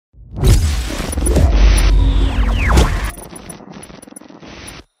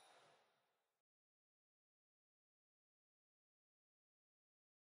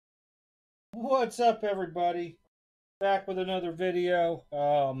What's up, everybody? Back with another video.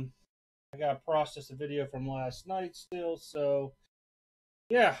 I gotta process a video from last night still, so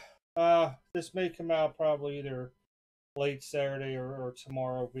yeah. This may come out probably either late Saturday or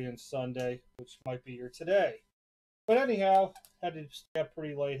tomorrow, being Sunday, which might be here today. But anyhow, had to stay up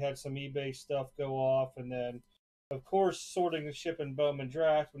pretty late, had some eBay stuff go off, and then, of course, sorting and shipping Bowman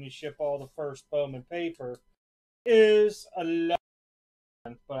draft when you ship all the first Bowman paper is a lot.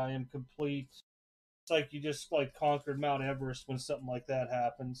 But I am complete. It's like you just like conquered Mount Everest when something like that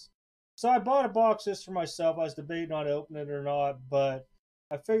happens. So I bought a box just for myself. I was debating on opening it or not, but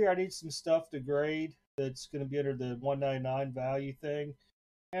I figure I need some stuff to grade that's going to be under the 199 value thing.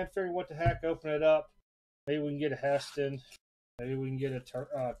 And figure what the heck, open it up. Maybe we can get a Heston. Maybe we can get a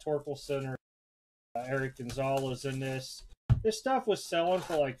Torkelson or Eric Gonzalez in this. This stuff was selling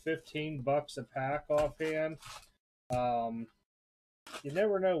for like $15 a pack offhand. You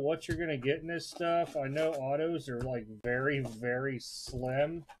never know what you're going to get in this stuff. I know autos are like very, very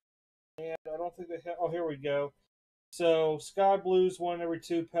slim. And I don't think they have. Oh, here we go. So, sky blues 1 every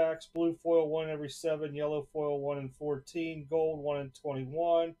 2 packs, blue foil 1 every 7, yellow foil 1 in 14, gold 1 in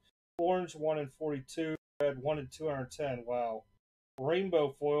 21, orange 1 in 42, red 1 in 210. Wow.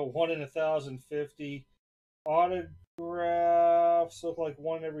 Rainbow foil 1 in 1,050. Autographs look like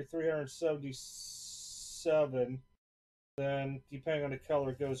 1 every 377. Then, depending on the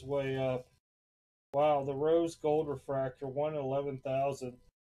color, it goes way up. Wow, the rose gold refractor, 1 in 11,000.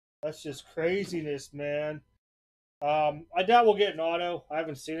 That's just craziness, man. I doubt we'll get an auto. I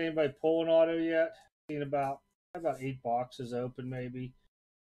haven't seen anybody pull an auto yet. I've seen about 8 boxes open, maybe.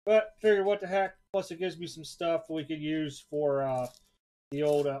 But figured, what the heck? Plus, it gives me some stuff we could use for the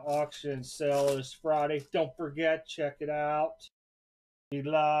old auction and sell this Friday. Don't forget, check it out. Be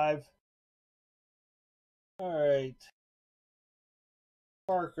live. All right.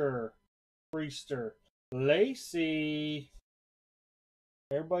 Parker, Priester, Lacey.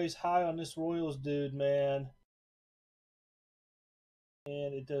 Everybody's high on this Royals dude, man.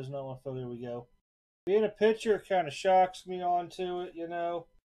 And it does not want to fill. There we go. Being a pitcher kind of shocks me onto it, you know.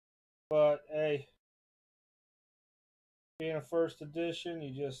 But hey, being a first edition,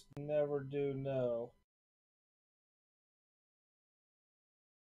 you just never do know.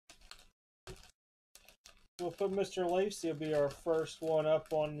 We'll put Mr. Lacey will be our first one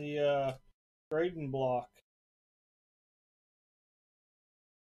up on the grading block.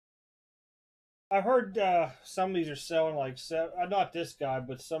 I've heard some of these are selling like not this guy,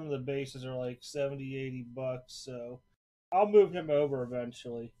 but some of the bases are like $70, $80. So I'll move him over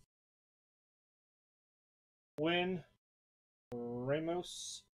eventually. Win,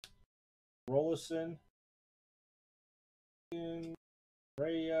 Ramos, Rollison,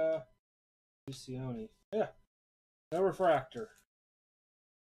 Rhea, Lucioni. Yeah, no refractor.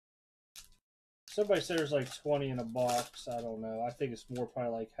 Somebody said there's like 20 in a box. I don't know. I think it's more,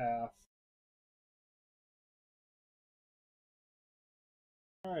 probably like half.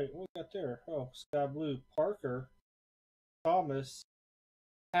 All right, what we got there? Oh, sky blue. Parker, Thomas,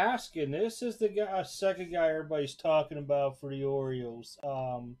 Haskin. This is the guy, second guy everybody's talking about for the Orioles.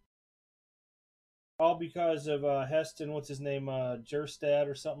 All because of Heston. What's his name? Jerstad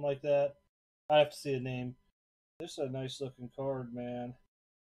or something like that. I have to see the name. This is a nice looking card, man.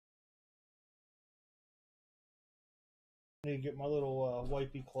 I need to get my little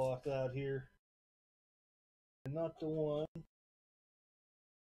wipey cloth out here. Not the one.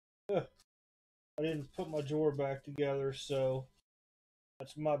 I didn't put my drawer back together, so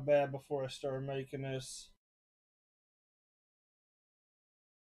that's my bad before I started making this.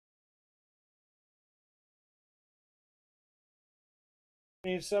 I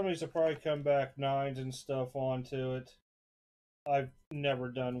mean, some of these will probably come back 9s and stuff onto it. I've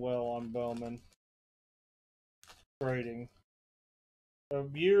never done well on Bowman grading.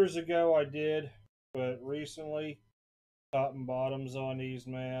 Years ago I did, but recently, top and bottoms on these,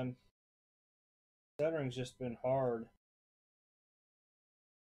 man. Centering's just been hard.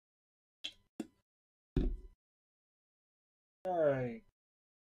 Alright.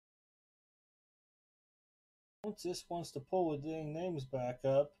 Once this wants to pull the dang names back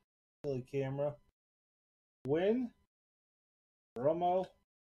up, silly camera. Win, Romo,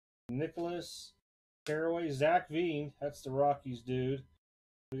 Nicholas, Caraway, Zach Veen, that's the Rockies dude.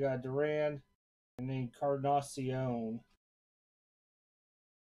 We got Duran, and then Carnacion.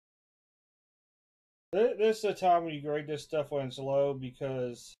 This is a time when you grade this stuff when it's low,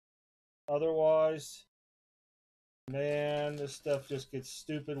 because otherwise, man, this stuff just gets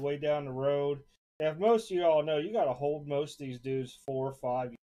stupid way down the road. If most of you all know, you got to hold most of these dudes 4 or 5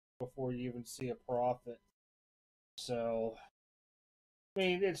 years before you even see a profit. So, I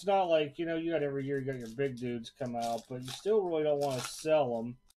mean, it's not like, you know, you got every year you got your big dudes come out, but you still really don't want to sell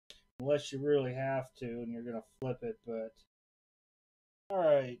them unless you really have to and you're going to flip it. But, all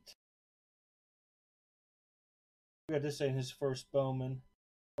right. We got this ain't his first Bowman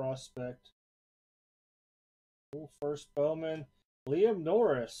prospect. Ooh, first Bowman, Liam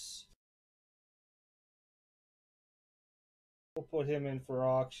Norris. We'll put him in for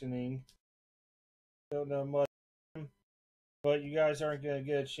auctioning. Don't know much, but you guys aren't going to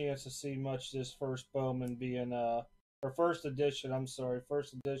get a chance to see much this first Bowman being, or first edition, I'm sorry,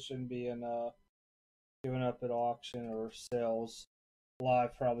 first edition being given up at auction or sales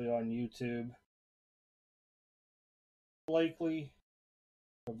live probably on YouTube. Blakely,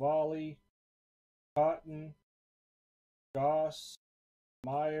 Cavalli, Cotton, Goss,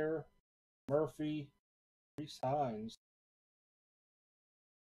 Meyer, Murphy, Reese Hines.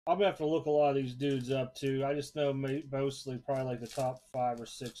 I'm gonna have to look a lot of these dudes up too. I just know mostly probably like the top 5 or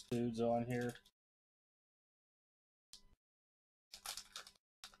 6 dudes on here.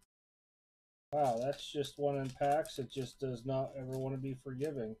 Wow, that's just one in packs. It just does not ever want to be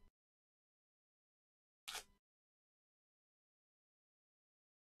forgiving.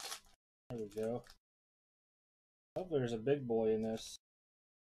 There we go. Oh, there's a big boy in this.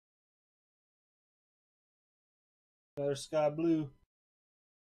 Another sky blue.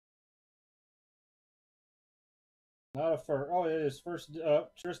 Not a first. Oh, it is first.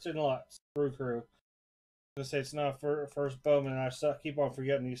 Tristan Lutz, Brew Crew. I was gonna say it's not first Bowman. I keep on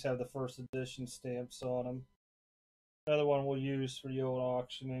forgetting these have the first edition stamps on them. Another one we'll use for the old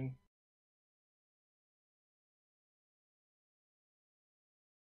auctioning.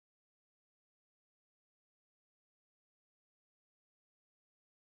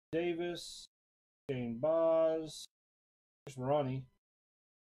 Davis, Jane Boz, there's Ronnie,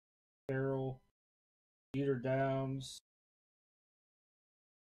 Farrell, Peter Downs.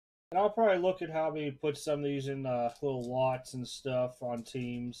 And I'll probably look at how we put some of these in little lots and stuff on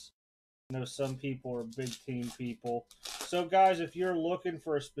teams. I know some people are big team people. So, guys, if you're looking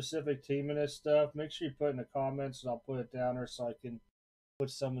for a specific team in this stuff, make sure you put in the comments and I'll put it down there so I can put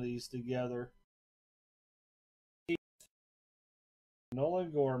some of these together.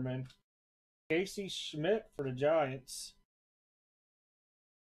 Nolan Gorman, Casey Schmidt for the Giants.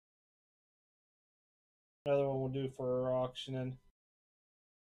 Another one we'll do for our auctioning.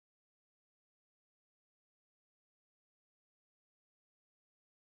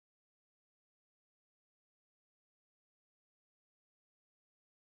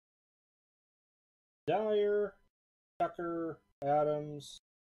 Dyer, Tucker, Adams.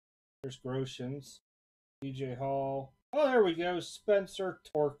 There's Groshans, DJ Hall. Oh, there we go. Spencer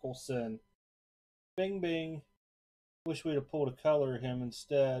Torkelson. Bing, bing. Wish we'd have pulled a color of him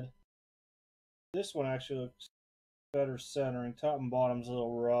instead. This one actually looks better centering. Top and bottom's a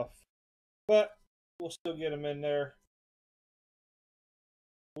little rough. But we'll still get him in there.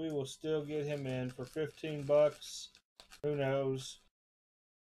 We will still get him in for 15 bucks. Who knows?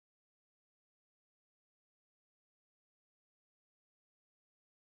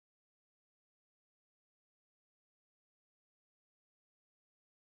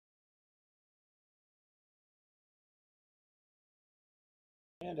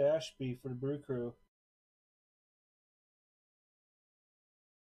 And Ashby for the Brew Crew.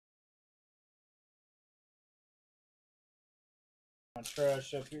 On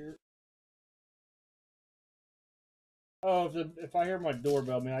trash up here. Oh, if I hear my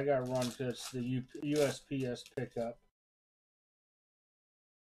doorbell, man, I gotta run because it's the USPS pickup.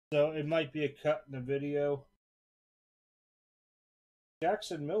 So it might be a cut in the video.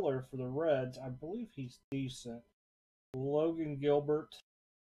 Jackson Miller for the Reds. I believe he's decent. Logan Gilbert.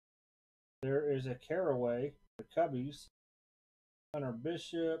 There is a Caraway for the Cubbies. Hunter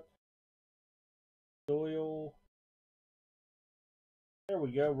Bishop. Doyle. There we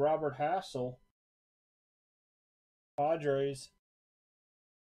go. Robert Hassel. Padres.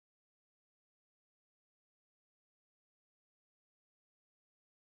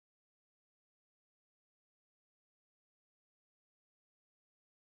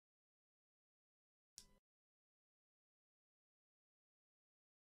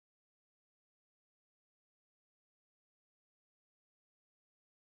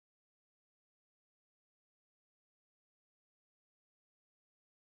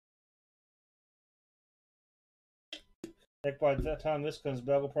 Heck, by the time this comes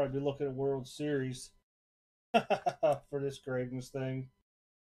back, we'll probably be looking at World Series for this grading thing.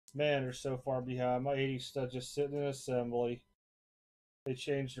 Man, they're so far behind. My 80 stuff just sitting in assembly. They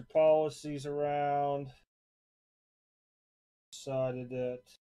changed their policies around. Decided that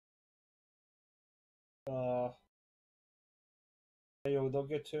They'll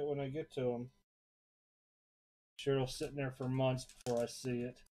get to it when they get to them. Sure, it'll sit in there for months before I see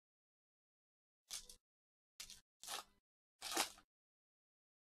it.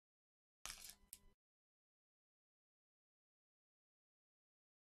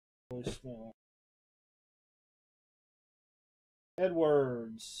 Voicemail.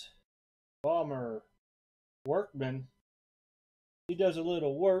 Edwards. Bomber. Workman. He does a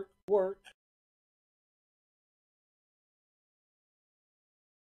little work.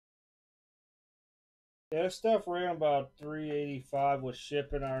 Yeah, this stuff ran about $385 with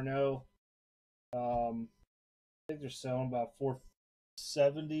shipping. I know. I think they're selling about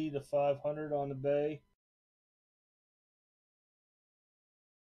 $470 to $500 on the bay.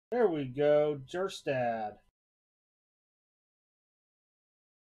 There we go, Jerstad.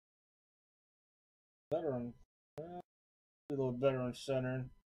 Veteran. A little veteran centering.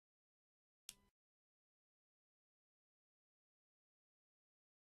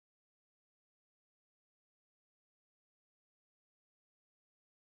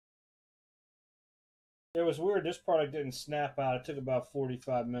 It was weird. This product didn't snap out. It took about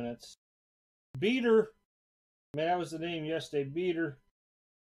 45 minutes. Beater. Man, that was the name yesterday. Beater.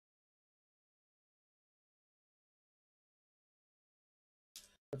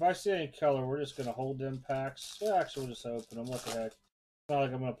 If I see any color, we're just going to hold them packs. Well, actually, we'll just open them. What the heck? It's not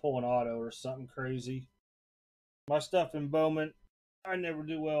like I'm going to pull an auto or something crazy. My stuff in Bowman, I never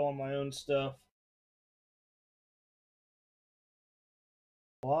do well on my own stuff.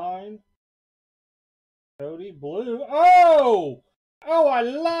 Line. Cody. Blue. Oh! Oh, I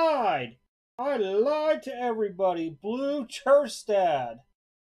lied! I lied to everybody. Blue Jerstad.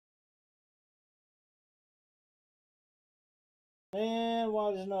 Man,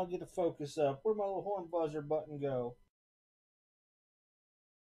 why does it not get the focus up? Where'd my little horn buzzer button go?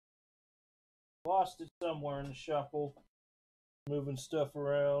 Lost it somewhere in the shuffle. Moving stuff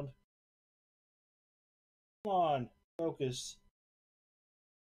around. Come on, focus.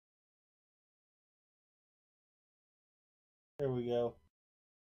 There we go.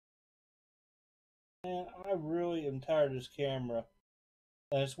 Man, I really am tired of this camera.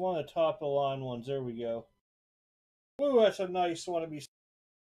 And it's one of the top of the line ones. There we go. Ooh, that's a nice one to be.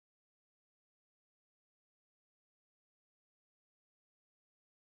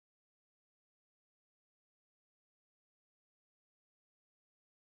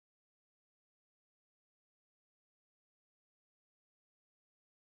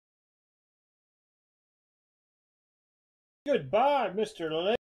 Goodbye,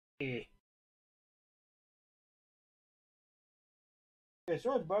 Mr. Lady. It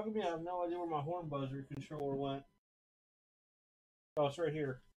started bugging me. I have no idea where my horn buzzer controller went. Oh, it's right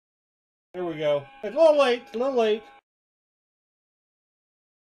here. There we go. It's a little late. A little late.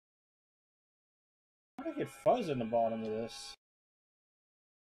 How did I get fuzz in the bottom of this?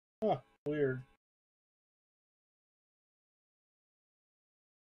 Huh, weird.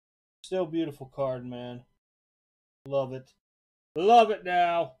 Still beautiful card, man. Love it. Love it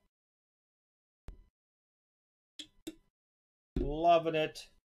now. Loving it.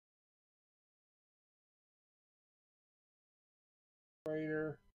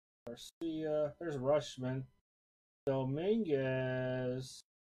 Prater. Garcia. There's Rushman. Dominguez.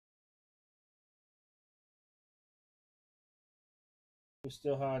 We're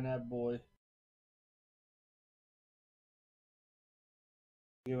still high on that boy.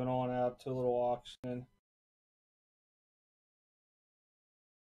 Giving on out to a little auction.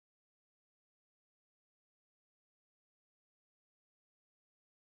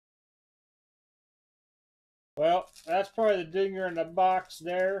 Well, that's probably the dinger in the box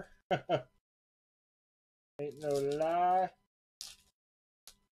there. Ain't no lie.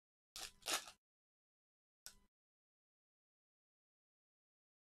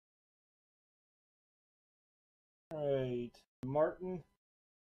 Alright. Martin.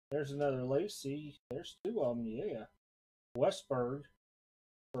 There's another Lacey. There's two of them, yeah. Westberg.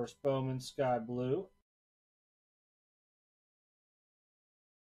 First Bowman Sky Blue.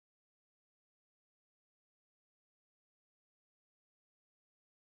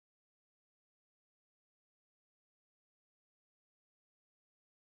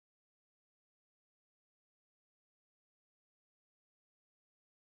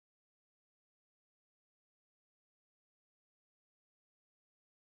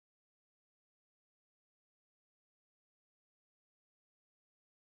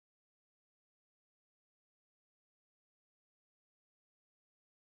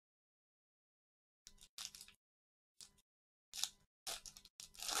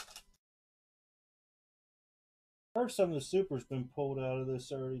 I heard some of the super's been pulled out of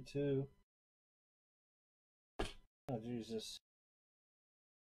this already too. Oh Jesus.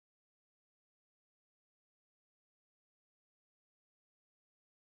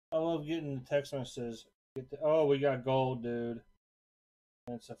 I love getting the text messages. Oh, we got gold, dude.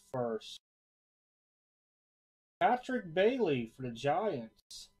 And it's a first. Patrick Bailey for the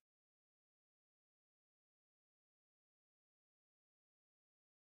Giants.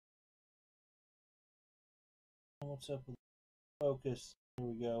 What's up with focus? Here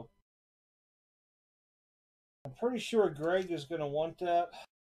we go. I'm pretty sure Greg is going to want that.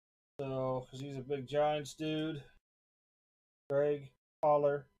 So, because he's a big Giants dude. Greg,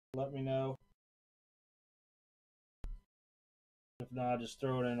 holler, let me know. If not, just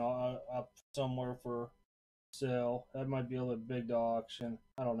throw it in up somewhere for sale. That might be a little big to auction.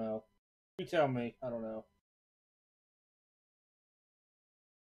 I don't know. You tell me. I don't know.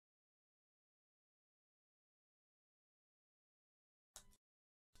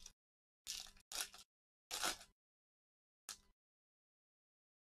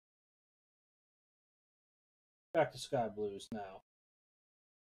 Back to Sky Blues now.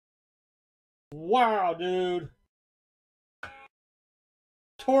 Wow, dude.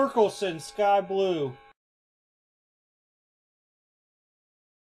 Torkelson, Sky Blue.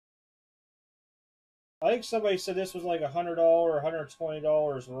 I think somebody said this was like $100 or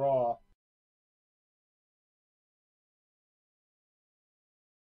 $120 raw.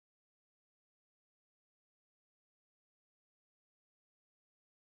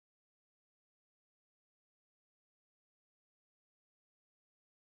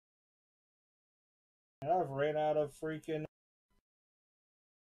 And I've ran out of freaking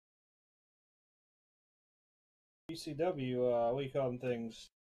BCW, what do you call them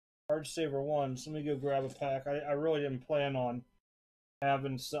things? Hard Saver 1s. Let me go grab a pack. I really didn't plan on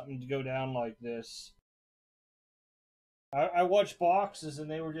having something to go down like this. I watched boxes and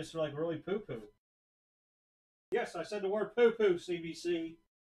they were just like really poo-poo. Yes, I said the word poo-poo, CBC.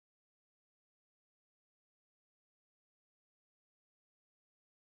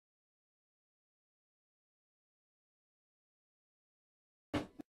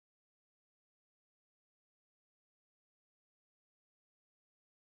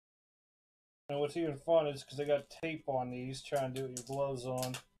 And what's even fun is because they got tape on these, trying to do it with your gloves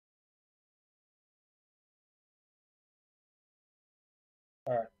on.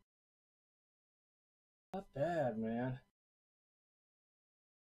 Alright. Not bad, man.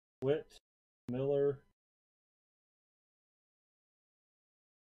 Witt, Miller.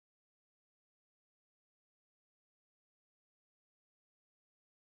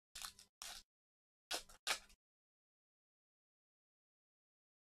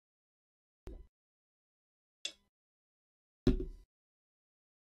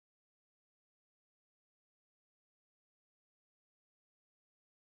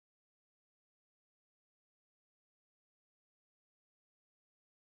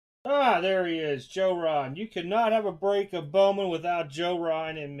 Ah, there he is, Joe Ryan. You cannot have a break of Bowman without Joe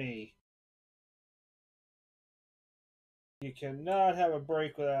Ryan and me. You cannot have a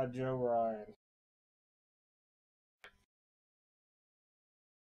break without Joe Ryan.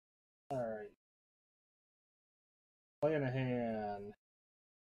 Alright. Flanahan.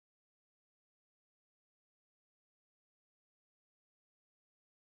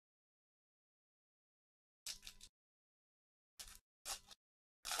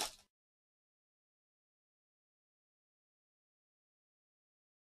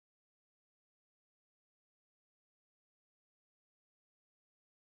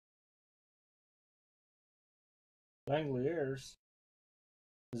 Langliers.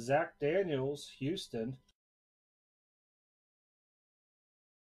 Zach Daniels, Houston.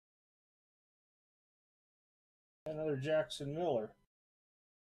 Another Jackson Miller.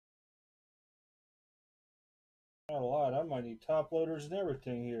 Not a lot. I might need top loaders and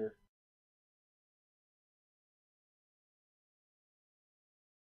everything here.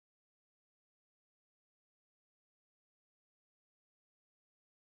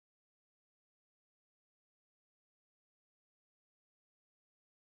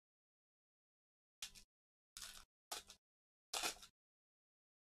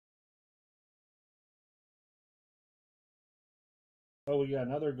 Oh, we got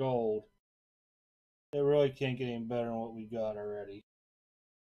another gold. They really can't get any better than what we got already.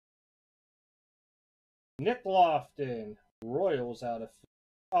 Nick Lofton. Royals out of...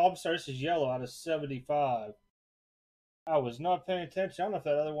 Oh, I'm sorry. This is yellow out of 75. I was not paying attention. I don't know if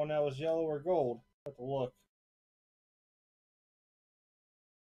that other one that was yellow or gold. I have to look.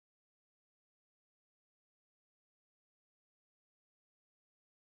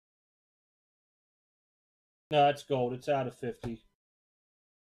 No, it's gold. It's out of 50.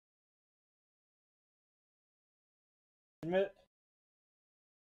 Admit.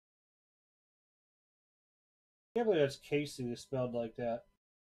 I can't believe that's Casey that's spelled like that.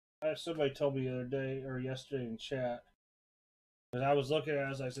 Somebody told me the other day or yesterday in chat. Because I was looking at it, I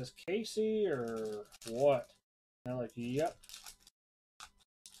was like, is this Casey or what? And they're like, yep.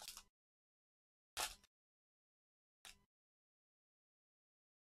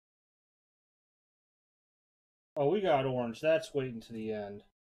 Oh, we got orange. That's waiting to the end.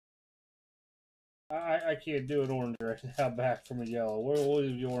 I can't do an orange right now back from a yellow. We'll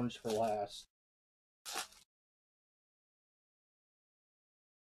leave the orange for last.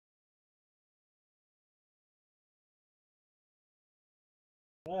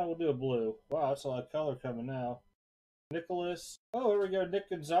 Well, we'll do a blue. Wow, that's a lot of color coming now. Nicholas. Oh, here we go. Nick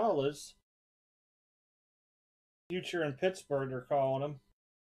Gonzalez. Future in Pittsburgh, they're calling him.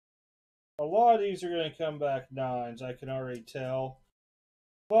 A lot of these are going to come back nines, I can already tell.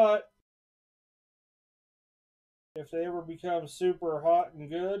 But if they ever become super hot and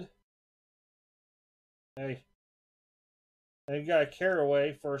good, hey. And you got a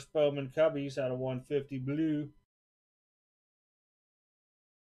Caraway, first Bowman Cubbies out of 150 blue.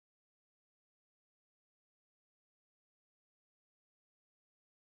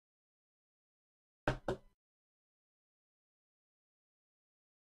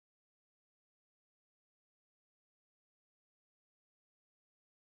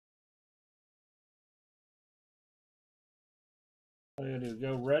 What are you going to do?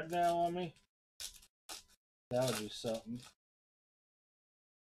 Go red now on me? That would be something.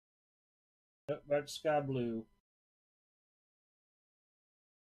 Nope, that's sky blue.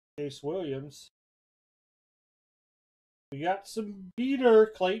 Case Williams. We got some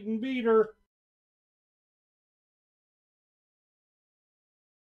beater, Clayton Beater.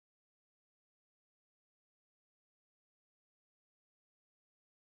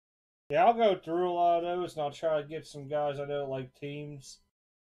 Yeah, I'll go through a lot of those and I'll try to get some guys I know like teams.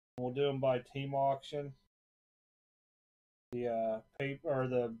 We'll do them by team auction. The paper or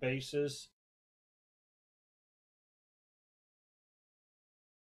the bases.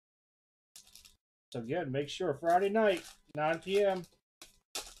 So again, make sure Friday night, 9 p.m.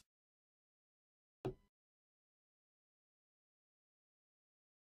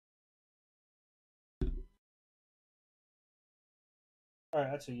 All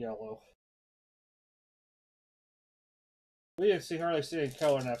right, that's a yellow. We didn't hardly see any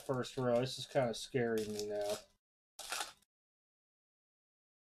color in that first row. This is kind of scaring me now.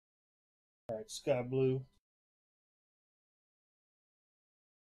 All right, sky blue.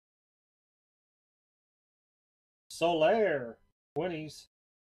 Soler, 20s.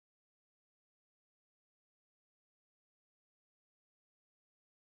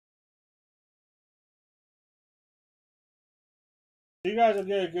 You guys will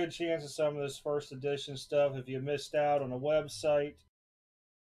get a good chance of some of this first edition stuff if you missed out on the website.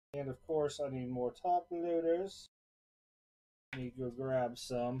 And of course, I need more top loaders. I need to go grab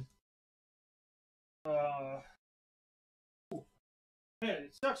some. Man,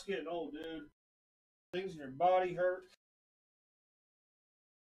 it sucks getting old, dude. Things in your body hurt.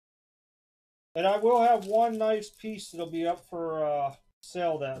 And I will have one nice piece that'll be up for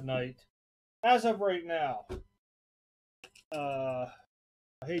sale that night. As of right now. I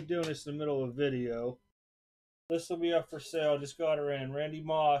hate doing this in the middle of a video. This will be up for sale. Just got her in. Randy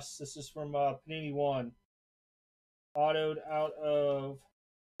Moss. This is from Panini 1. Autoed out of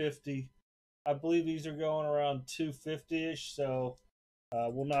 50. I believe these are going around 250-ish, so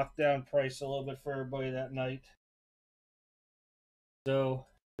we'll knock down price a little bit for everybody that night. So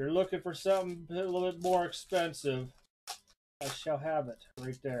if you're looking for something a little bit more expensive, I shall have it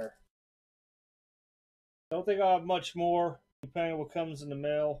right there. Don't think I'll have much more, depending on what comes in the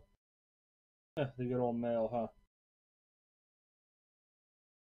mail. The good old mail, huh?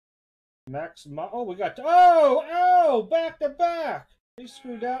 Max, oh, we got, oh, back to back. They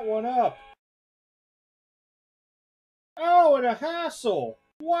screwed that one up. Oh, and a hassle.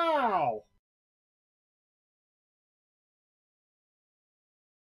 Wow.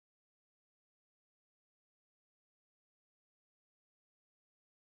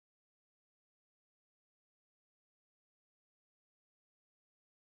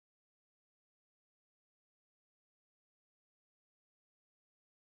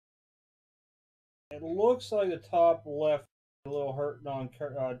 It looks like the top left a little hurting on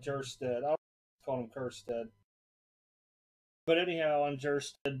Jersted. I'll call him Kerstead. But anyhow, on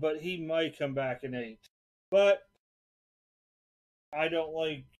Jersted. But he might come back in 8. But I don't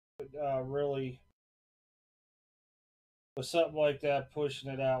like really with something like that pushing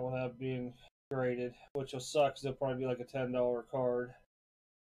it out without being graded, which will suck because it'll probably be like a $10 card.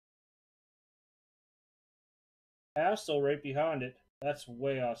 Hassle right behind it. That's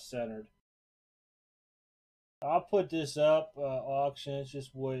way off centered. I'll put this up auction. It's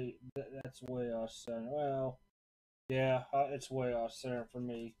just way that's way off center. Well, yeah, it's way off center for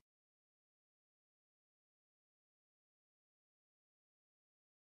me.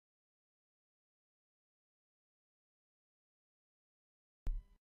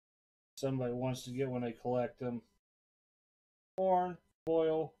 Somebody wants to get when they collect them. Horn,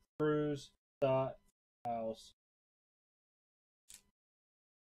 foil, cruise, dot, house.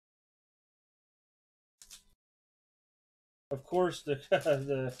 Of course, the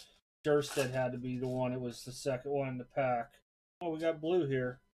the Jerstead had to be the one. It was the second one in the pack. Oh, we got blue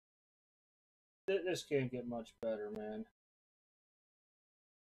here. This can't get much better, man.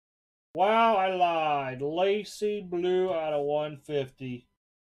 Wow, I lied. Lacy blue out of 150.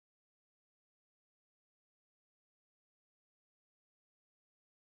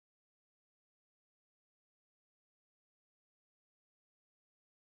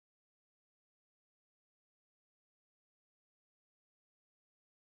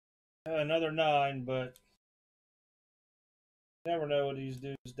 Another 9, but never know what these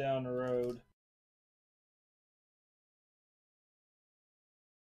dudes down the road.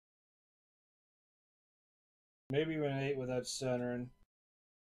 Maybe even 8 with that centering.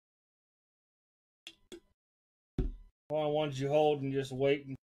 One of the ones you hold and just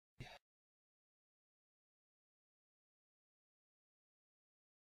wait.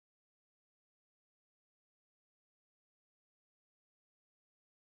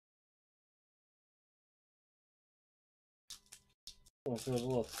 It feels a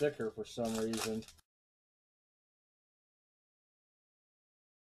little thicker for some reason.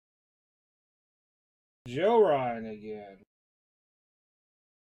 Joe Ryan again.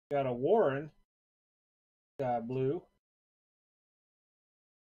 Got a Warren. Got blue.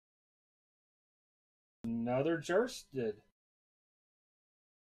 Another Jerstead.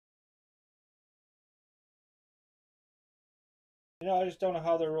 You know, I just don't know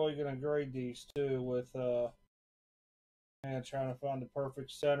how they're really going to grade these two with and trying to find the perfect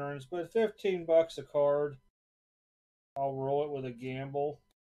centerings. But $15 a card. I'll roll it with a gamble.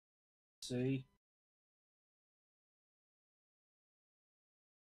 See.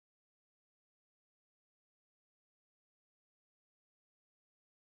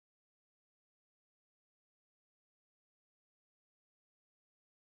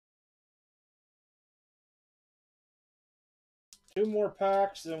 Two more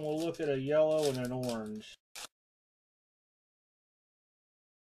packs, then we'll look at a yellow and an orange.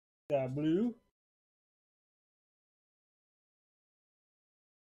 Got blue.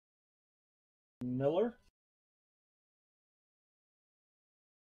 Miller.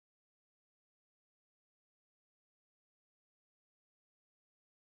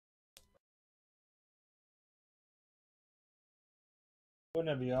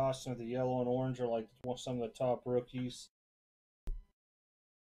 Wouldn't that be awesome if the yellow and orange are like some of the top rookies?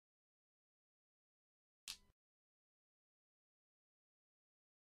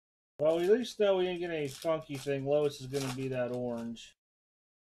 Well, at least know we ain't getting any funky thing. Lowest is going to be that orange.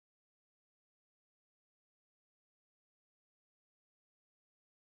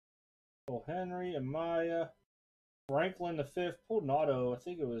 Oh, Henry, Amaya, Franklin the fifth. Pulled an auto. I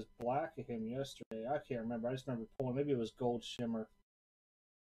think it was black of him yesterday. I can't remember. I just remember pulling. Maybe it was gold shimmer.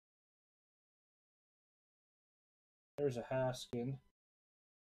 There's a Haskin.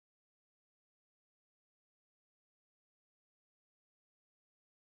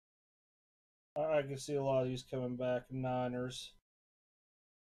 I can see a lot of these coming back. Niners.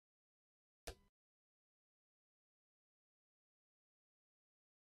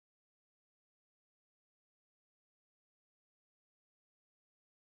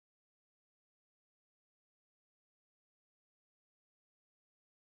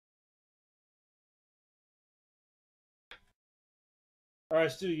 All right,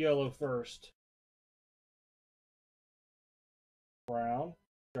 let's do yellow first. Brown.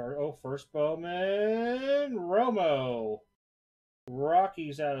 Oh, first Bowman. Romo.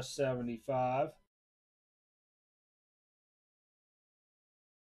 Rockies out of 75.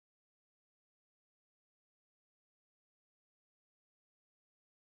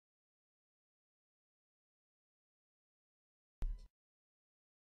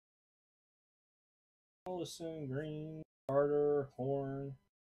 Olson, Green, Carter, Horn,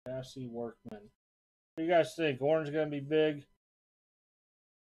 Cassie, Workman. What do you guys think? Orange going to be big?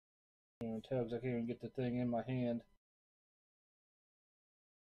 I can't even tell because I can't even get the thing in my hand.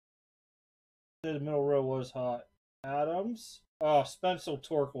 The middle row was hot. Adams. Oh, Spencer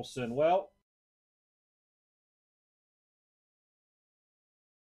Torkelson. Well.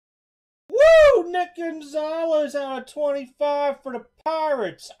 Woo! Nick Gonzalez out of 25 for the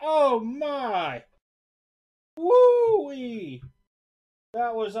Pirates. Oh, my. Woo-wee!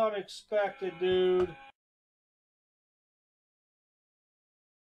 That was unexpected, dude.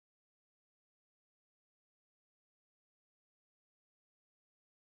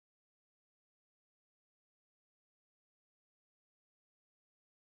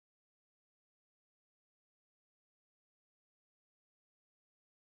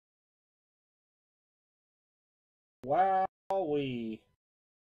 Wowee.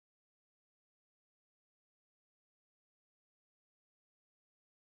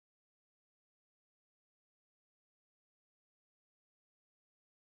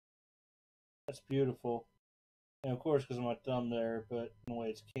 That's beautiful. And of course, because of my thumb there, but in the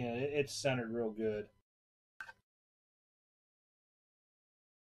way it's centered real good.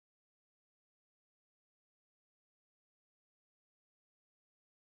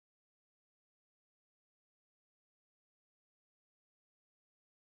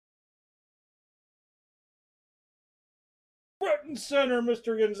 Front and center,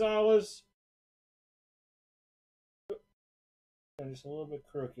 Mr. Gonzalez. And just a little bit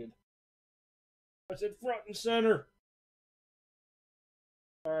crooked. I said front and center.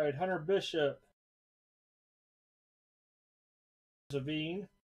 All right, Hunter Bishop. Zavine.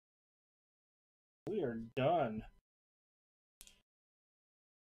 We are done.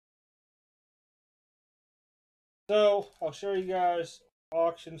 So, I'll show you guys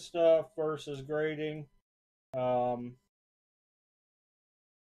auction stuff versus grading.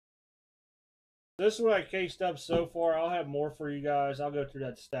 This is what I cased up so far. I'll have more for you guys. I'll go through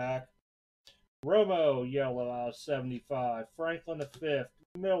that stack. Romo, yellow, out of 75. Franklin the 5th.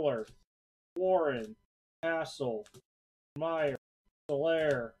 Miller. Warren. Hassel. Meyer.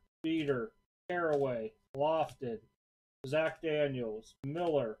 Soler. Beater. Caraway. Lofton. Zach Daniels.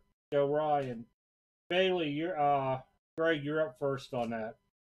 Miller. Joe Ryan. Bailey, Greg, you're up first on that.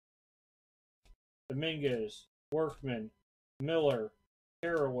 Dominguez. Workman. Miller.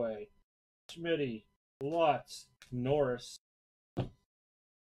 Caraway. Schmitty, Lutz, Norris.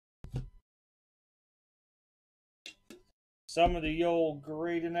 Some of the old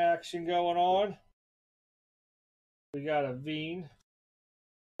grading action going on. We got a Veen,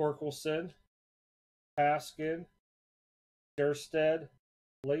 Torkelson, Haskin, Gerstead,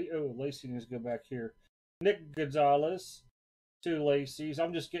 Lacey needs to go back here. Nick Gonzalez, 2 Lacey's.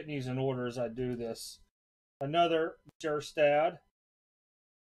 I'm just getting these in order as I do this. Another Gerstad.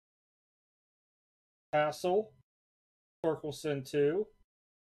 Hassel, Torkelson 2,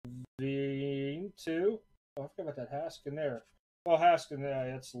 Veen 2. Oh, I forgot about that Haskin there. Well, Haskin, yeah,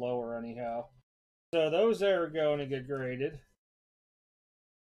 it's lower anyhow. So those there are going to get graded.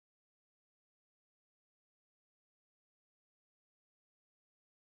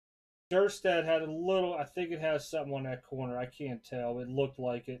 Gerstead had a little, I think it has something on that corner. I can't tell. It looked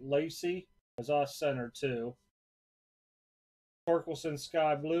like it. Lacey was off center too. Torkelson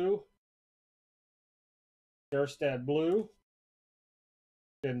Sky Blue. Gerstead Blue.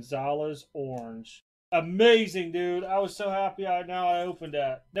 Gonzalez Orange. Amazing, dude. I was so happy I opened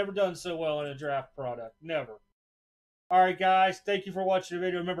that. Never done so well in a draft product. Never. Alright, guys. Thank you for watching the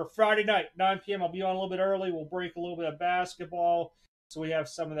video. Remember, Friday night, 9 p.m. I'll be on a little bit early. We'll break a little bit of basketball. So we have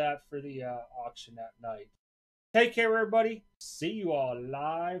some of that for the auction that night. Take care, everybody. See you all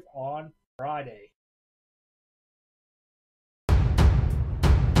live on Friday.